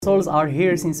Consoles are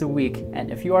here since a week, and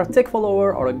if you are a tech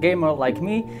follower or a gamer like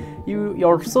me,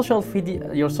 your social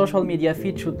media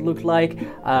feed should look like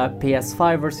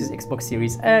PS5 versus Xbox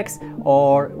Series X,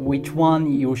 or which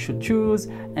one you should choose,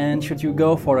 and should you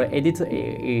go for a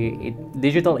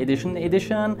digital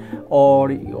edition or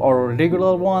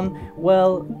regular one.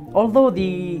 Well, although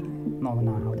the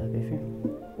how that be?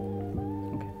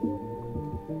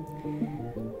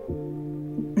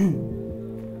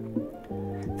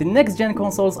 The next-gen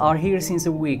consoles are here since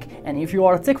a week, and if you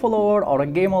are a tech follower or a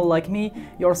gamer like me,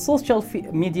 your social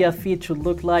media feed should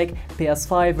look like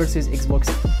PS5 versus Xbox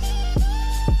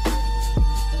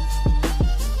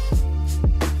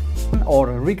or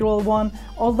a regular one,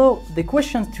 although the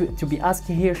question to be asked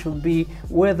here should be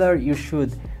whether you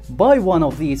should buy one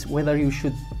of these, whether you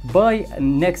should buy a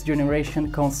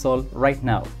next-generation console right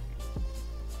now.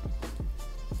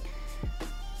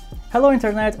 Hello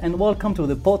Internet, and welcome to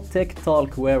the PodTech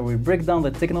Talk, where we break down the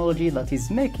technology that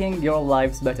is making your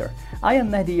lives better. I am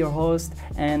Mehdi, your host,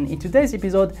 and in today's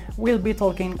episode we'll be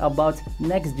talking about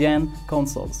next-gen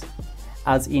consoles.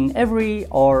 As every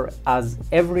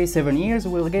 7 years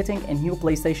we're getting a new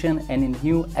PlayStation and a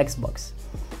new Xbox.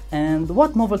 And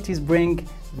what novelties bring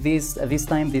this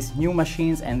time these new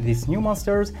machines and these new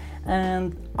monsters,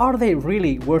 and are they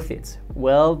really worth it?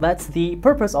 Well, that's the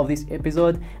purpose of this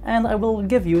episode, and I will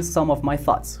give you some of my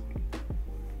thoughts.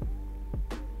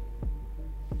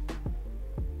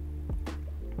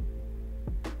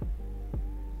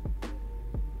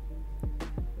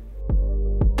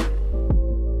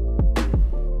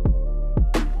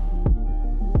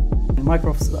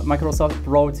 Microsoft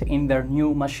brought in their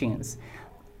new machines.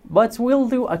 But we'll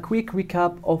do a quick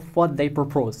recap of what they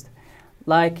proposed.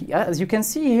 Like, as you can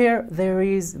see here,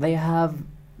 they have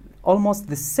almost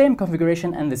the same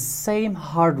configuration and the same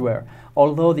hardware,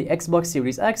 although the Xbox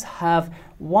Series X have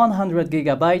 100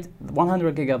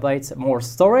 gigabytes more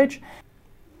storage.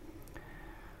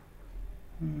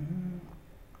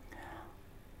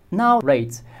 Now,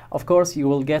 rates. Of course, you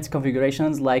will get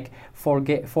configurations like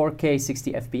 4K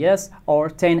 60 FPS or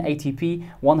 1080p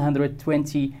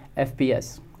 120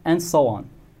 FPS, and so on.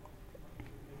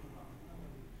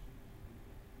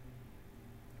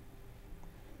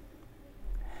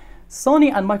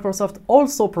 Sony and Microsoft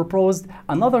also proposed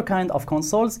another kind of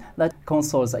consoles.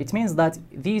 It means that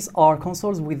these are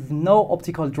consoles with no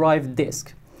optical drive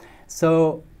disc.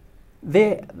 So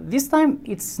this time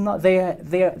it's not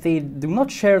they do not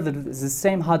share the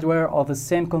same hardware or the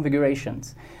same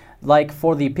configurations. Like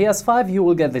for the PS5, you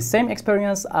will get the same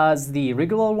experience as the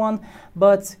regular one,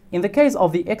 but in the case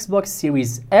of the Xbox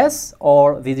Series S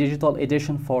or the digital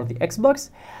edition for the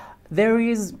Xbox, there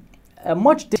is a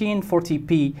much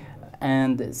 1040p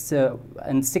and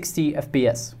 60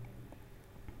 FPS.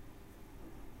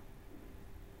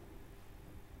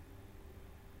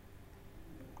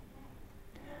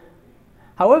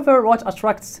 However, what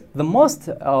attracts the most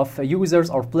of users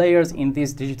or players in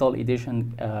these digital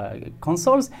edition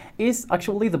consoles is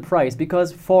actually the price,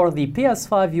 because for the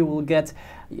PS5 you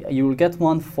will get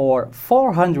one for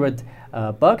 $400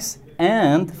 bucks,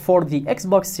 and for the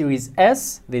Xbox Series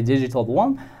S, the digital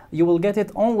one, you will get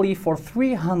it only for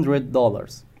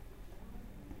 $300.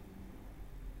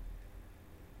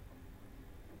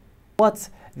 What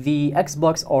the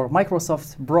Xbox or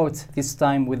Microsoft brought this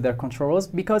time with their controllers,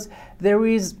 because there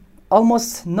is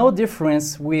almost no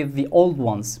difference with the old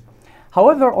ones.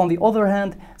 However, on the other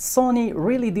hand, Sony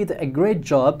really did a great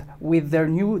job with their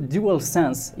new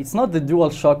DualSense. It's not the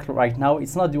DualShock right now,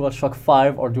 it's not DualShock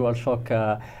 5 or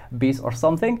DualShock Beast or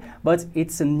something, but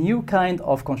it's a new kind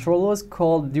of controllers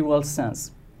called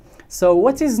DualSense. So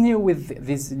what is new with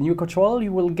this new controller?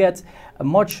 You will get a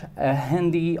much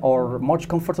handy or much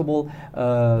comfortable,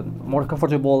 more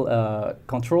comfortable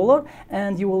controller,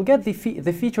 and you will get the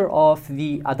feature of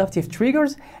the adaptive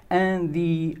triggers and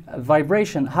the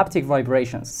haptic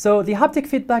vibrations. So the haptic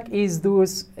feedback is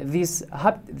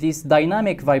this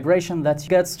dynamic vibration that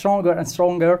gets stronger and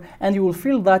stronger, and you will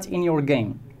feel that in your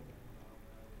game.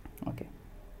 Okay.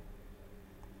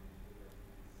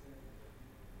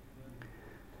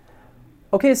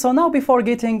 Okay, so now before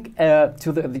getting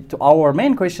to our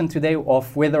main question today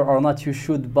of whether or not you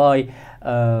should buy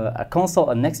a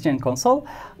next-gen console,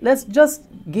 let's just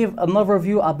give an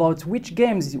overview about which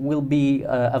games will be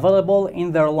available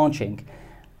in their launching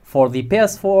for the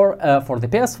PS4, for the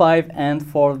PS5, and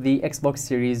for the Xbox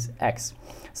Series X.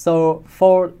 So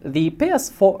for the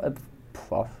PS4,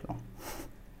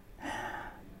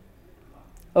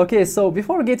 Okay, so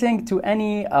before getting to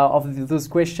any of those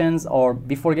questions, or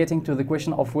before getting to the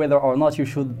question of whether or not you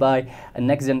should buy a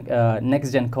next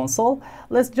gen console,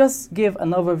 let's just give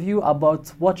an overview about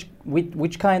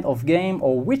which kind of game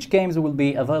or which games will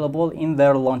be available in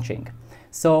their launching.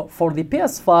 So for the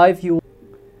PS5,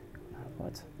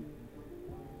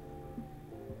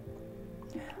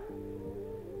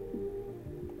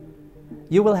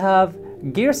 you will have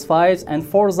Gears 5 and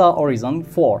Forza Horizon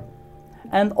 4.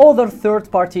 And other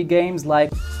third-party games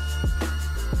like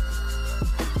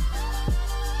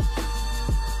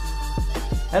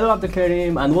Hello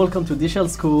Abdelkarim, and welcome to Dishel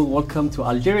School, welcome to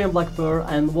Algerian Black Pearl,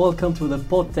 and welcome to the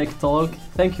PodTech Talk.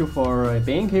 Thank you for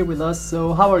being here with us.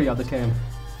 So how are you, Abdelkarim?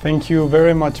 Thank you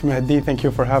very much, Mehdi. Thank you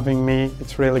for having me.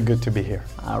 It's really good to be here.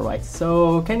 All right.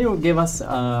 So can you give us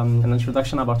an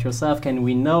introduction about yourself? Can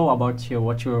we know about you,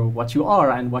 what you are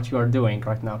and what you are doing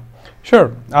right now?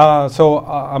 Sure. So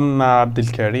I'm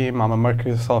Abdelkarim. I'm a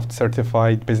Microsoft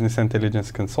certified business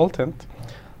intelligence consultant.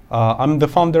 I'm the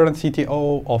founder and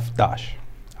CTO of Dash.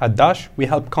 At Dash, we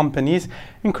help companies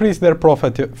increase their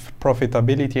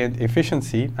profitability and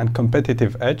efficiency and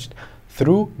competitive edge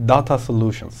through data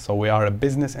solutions. So we are a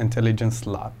business intelligence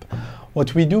lab.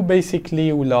 What we do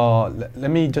basically, let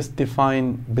me just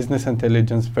define business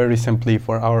intelligence very simply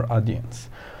for our audience.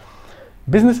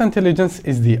 Business intelligence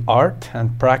is the art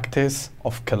and practice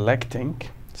of collecting,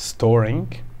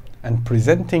 storing, and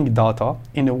presenting data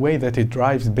in a way that it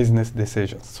drives business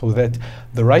decisions, so that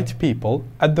the right people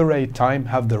at the right time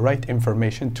have the right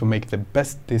information to make the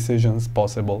best decisions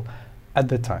possible at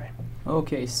the time.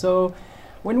 Okay, so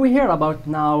when we hear about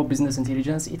now business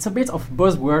intelligence, it's a bit of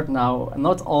buzzword now.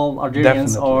 Not all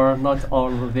Algerians or not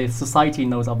all the society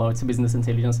knows about business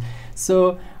intelligence.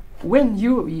 So when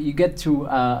you get to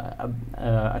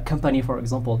a company, for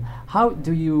example, how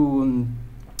do you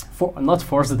not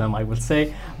force them, I would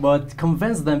say, but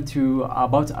convince them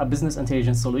about a business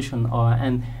intelligence solution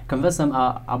and convince them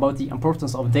about the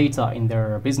importance of data in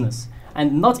their business?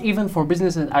 And not even for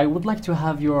businesses, I would like to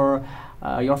have your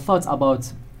thoughts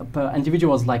about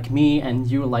individuals like me and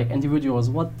you like individuals.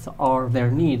 What are their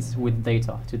needs with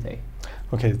data today?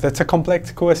 Okay, that's a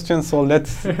complex question, so let's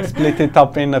split it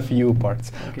up in a few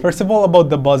parts. Okay. First of all, about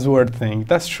the buzzword thing,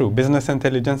 that's true. Business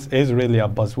intelligence is really a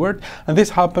buzzword, and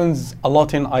this happens a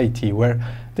lot in IT, where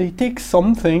they take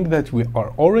something that we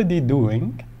are already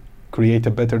doing, create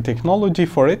a better technology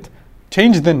for it,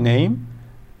 change the name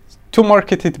to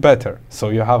market it better. So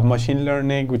you have machine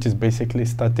learning, which is basically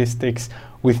statistics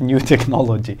with new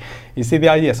technology. You see the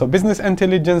idea? So business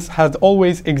intelligence has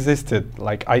always existed.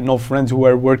 Like, I know friends who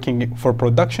are working for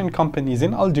production companies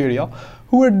in Algeria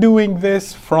who were doing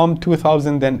this from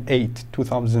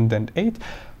 2008.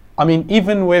 I mean,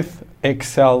 even with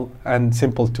Excel and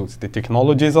simple tools, the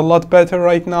technology is a lot better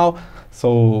right now.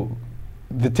 So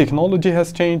the technology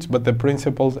has changed, but the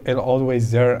principles are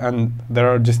always there, and there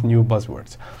are just new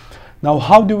buzzwords. Now,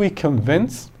 how do we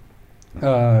convince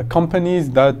companies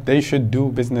that they should do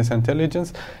business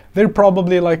intelligence? They're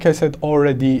probably, like I said,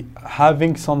 already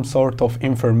having some sort of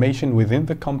information within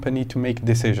the company to make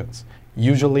decisions.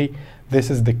 Usually, this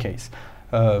is the case.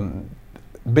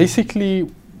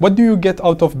 Basically, what do you get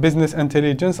out of business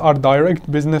intelligence are direct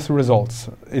business results.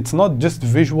 It's not just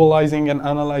visualizing and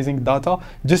analyzing data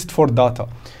just for data.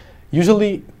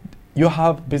 Usually, you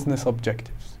have business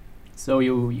objectives. So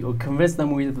you convince them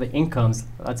with the incomes,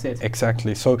 that's it.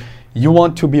 Exactly. So you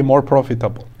want to be more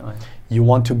profitable. Right. You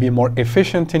want to be more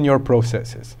efficient in your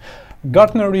processes.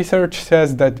 Gartner research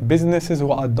says that businesses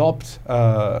who adopt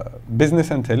business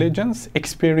intelligence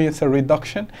experience a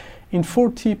reduction in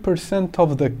 40%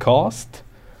 of the cost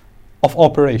of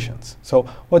operations. So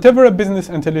whatever a business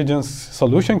intelligence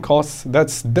solution costs,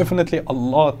 that's definitely a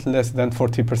lot less than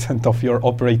 40% of your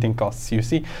operating costs, you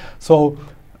see. So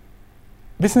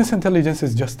business intelligence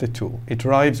is just a tool. It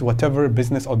drives whatever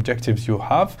business objectives you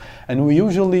have, and we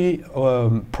usually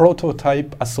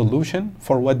prototype a solution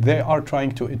for what they are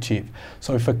trying to achieve.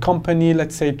 So if a company,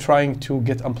 let's say, trying to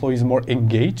get employees more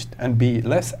engaged and be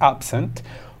less absent,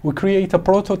 we create a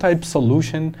prototype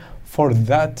solution for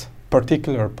that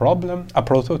particular problem, a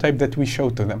prototype that we show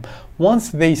to them.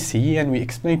 Once they see and we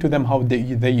explain to them how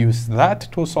they use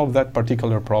that to solve that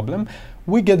particular problem,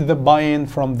 we get the buy-in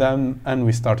from them and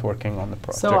we start working on the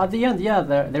project. So at the end, yeah,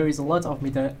 there is a lot of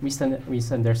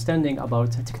misunderstanding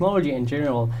about technology in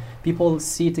general. People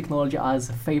see technology as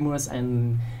a famous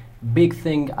and big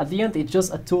thing. At the end, it's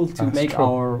just a tool to make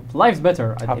our lives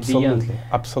better at the end.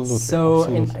 Absolutely. So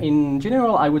in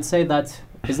general, I would say that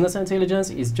business intelligence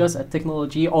is just a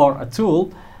technology or a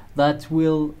tool that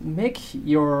will make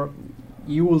your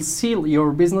you will see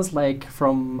your business like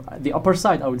from the upper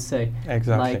side, I would say.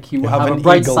 Exactly. Like you have have a an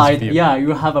bright eagle's side. view. Yeah,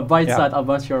 you have a bright Yeah. side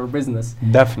about your business.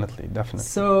 Definitely, definitely.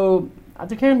 So,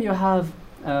 Abdelkarim, you have,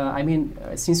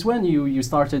 since when you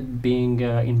started being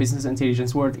in business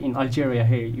intelligence world in Algeria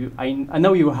here? I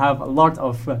know you have a lot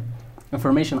of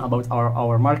information about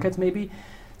our market, maybe.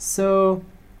 So,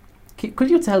 could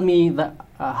you tell me that,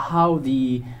 how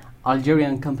the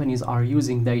Algerian companies are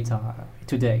using data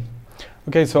today?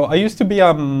 Okay, so I used to be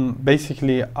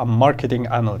basically a marketing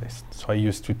analyst. So I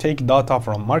used to take data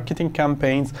from marketing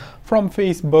campaigns, from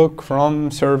Facebook, from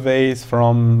surveys,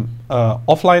 from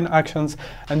offline actions,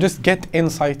 and just get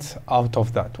insights out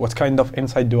of that. What kind of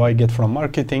insight do I get from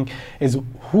marketing is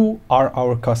who are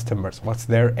our customers? What's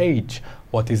their age?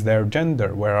 What is their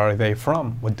gender? Where are they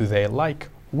from? What do they like?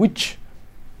 Which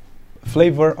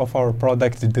flavor of our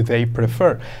products do they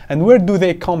prefer? And where do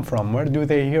they come from? Where do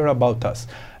they hear about us?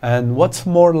 And what's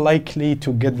more likely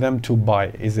to get them to buy?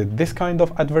 Is it this kind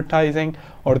of advertising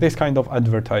or this kind of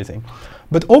advertising?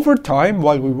 But over time,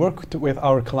 while we worked with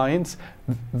our clients,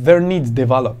 their needs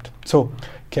developed. So,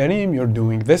 Karim, you're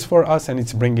doing this for us and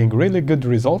it's bringing really good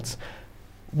results.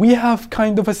 We have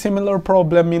kind of a similar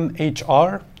problem in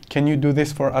HR. Can you do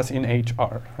this for us in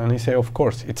HR? And I say, of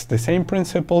course, it's the same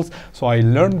principles. So I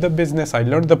learned the business, I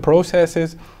learned the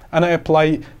processes, and I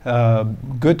apply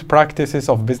good practices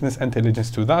of business intelligence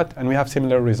to that, and we have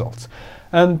similar results.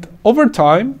 And over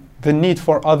time, the need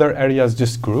for other areas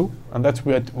just grew, and that's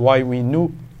why we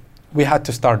knew we had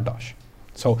to start Dash.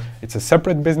 So it's a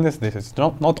separate business. This is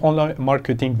not only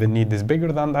marketing. The need is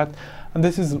bigger than that, and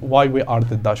this is why we are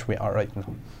the Dash we are right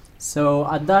now. So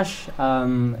at Dash,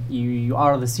 you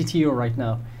are the CTO right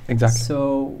now. Exactly.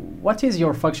 So what is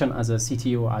your function as a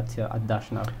CTO at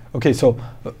Dash now? Okay, so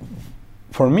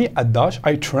for me at Dash,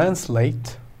 I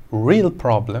translate real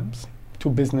problems to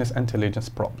business intelligence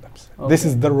problems. Okay. This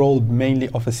is the role mainly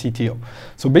of a CTO.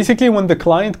 So basically when the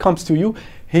client comes to you,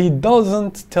 he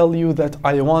doesn't tell you that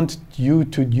I want you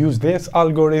to use this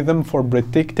algorithm for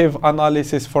predictive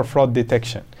analysis for fraud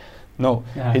detection. No,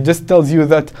 yeah. He just tells you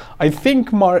that I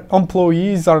think my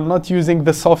employees are not using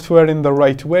the software in the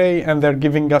right way and they're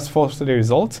giving us false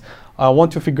results. I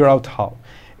want to figure out how.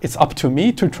 It's up to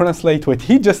me to translate what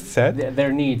he just said.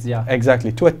 Their needs, yeah.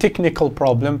 Exactly, to a technical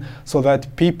problem so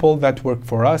that people that work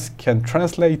for us can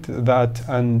translate that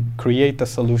and create a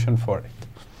solution for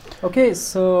it. Okay,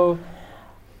 so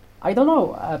I don't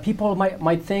know, people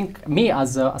might think me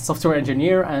as a software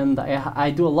engineer, and I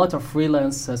do a lot of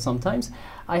freelance sometimes.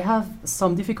 I have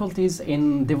some difficulties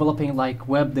in developing like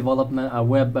web development, a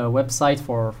website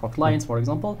for clients, for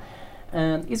example.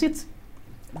 And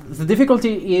the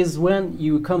difficulty is when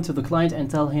you come to the client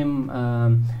and tell him,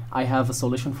 I have a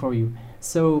solution for you.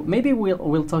 So maybe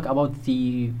we'll talk about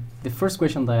the first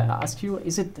question that I asked you.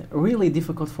 Is it really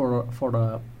difficult for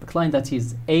the client that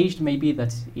is aged, maybe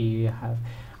that he have,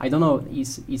 I don't know,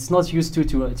 it's not used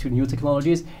to new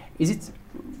technologies? Is it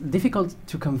difficult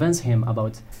to convince him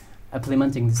about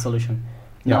implementing the solution?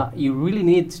 Yeah. Now, you really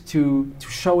need to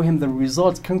show him the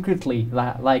results concretely,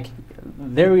 like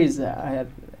there is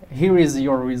here is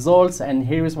your results and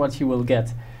here is what you will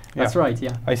get. That's right,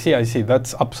 yeah. I see.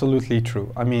 That's absolutely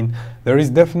true. I mean, there is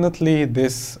definitely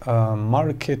this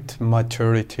market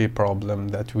maturity problem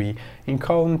that we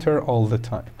encounter all the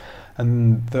time.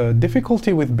 And the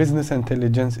difficulty with business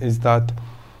intelligence is that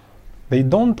they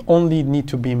don't only need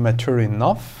to be mature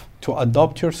enough to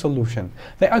adopt your solution.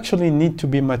 They actually need to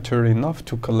be mature enough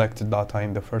to collect data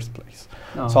in the first place.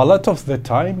 Oh. So a lot of the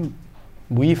time,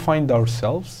 we find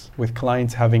ourselves with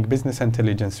clients having business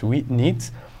intelligence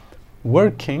needs,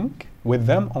 working with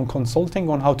them on consulting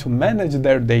on how to manage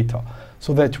their data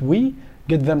so that we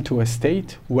get them to a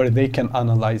state where they can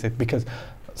analyze it, because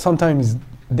sometimes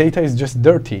data is just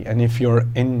dirty, and if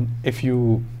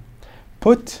you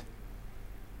put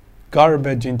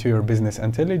garbage into your business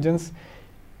intelligence,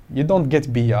 you don't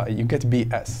get BI, you get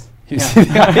BS. You see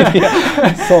the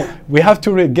idea? So we have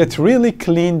to get really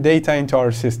clean data into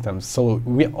our systems. So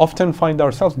we often find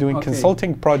ourselves doing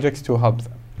consulting projects to help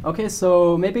them. Okay,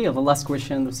 so maybe the last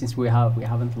question, since we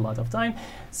haven't a lot of time.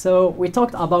 So we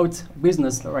talked about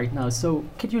business right now. So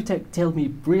could you tell me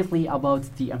briefly about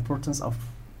the importance of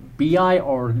BI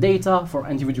or data for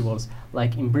individuals,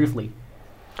 like in briefly?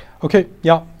 Okay,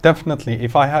 yeah, definitely.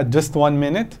 If I had just 1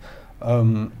 minute,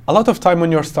 a lot of time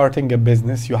when you're starting a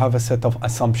business, you have a set of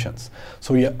assumptions.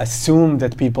 So you assume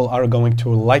that people are going to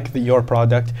like your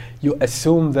product. You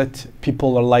assume that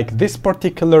people are like this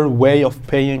particular way of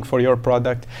paying for your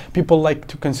product. People like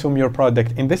to consume your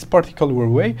product in this particular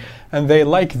way, and they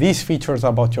like these features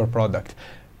about your product.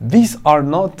 These are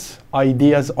not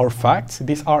ideas or facts.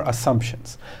 These are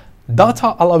assumptions.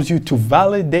 Data allows you to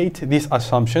validate these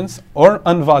assumptions or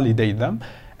invalidate them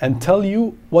and tell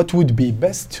you what would be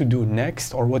best to do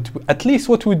next, or at least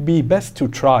what would be best to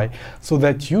try, so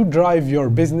that you drive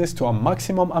your business to a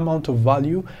maximum amount of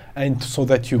value and so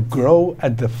that you grow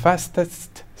at the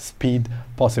fastest speed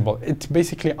possible. It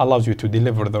basically allows you to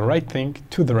deliver the right thing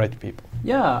to the right people.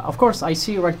 Yeah, of course, I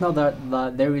see right now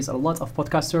that there is a lot of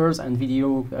podcasters and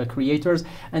video creators,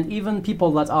 and even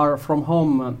people that are from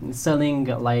home selling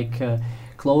like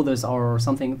clothes or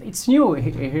something. It's new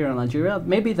here in Nigeria.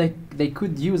 Maybe they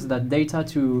could use that data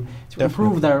to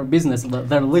improve their business,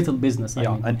 their little business.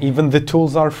 Yeah, I mean. and even the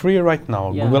tools are free right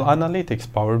now. Yeah. Google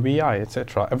Analytics, Power BI,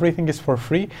 etc. Everything is for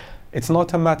free. It's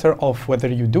not a matter of whether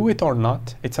you do it or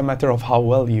not. It's a matter of how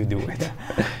well you do it.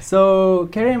 So,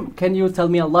 Karim, can you tell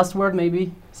me a last word,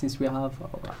 maybe, since we have?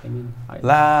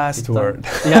 Last word.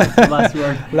 Yeah, last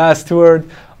word. Last word.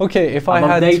 Okay, if About I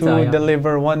had data, to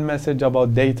deliver one message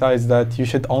about data, is that you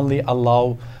should only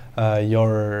allow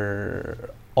your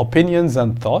opinions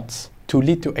and thoughts to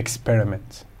lead to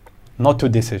experiments, not to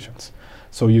decisions.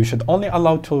 So you should only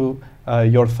allow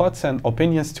your thoughts and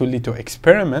opinions to lead to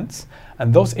experiments,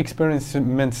 and those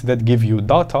experiments that give you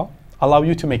data allow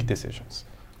you to make decisions.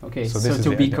 Okay, so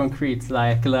to be concrete,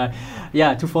 like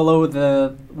yeah, to follow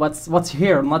what's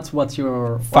here, not what's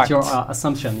your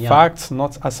assumption. Yeah. Facts,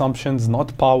 not assumptions,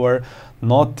 not power,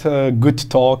 not good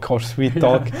talk or sweet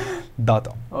talk.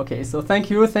 Data. Okay, so thank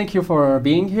you for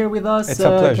being here with us. It's a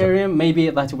pleasure. Karim.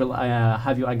 Maybe that will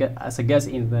have you as a guest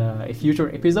in the future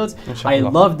episodes. Inshallah. I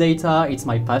love data. It's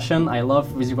my passion. I love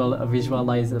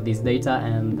visualize this data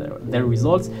and their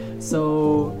results.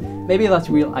 So maybe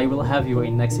I will have you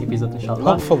in next episode, inshallah.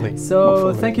 Hopefully.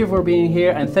 So thank you for being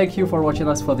here, and thank you for watching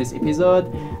us for this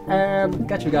episode, and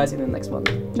catch you guys in the next one.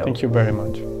 Ciao. Thank you very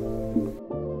much.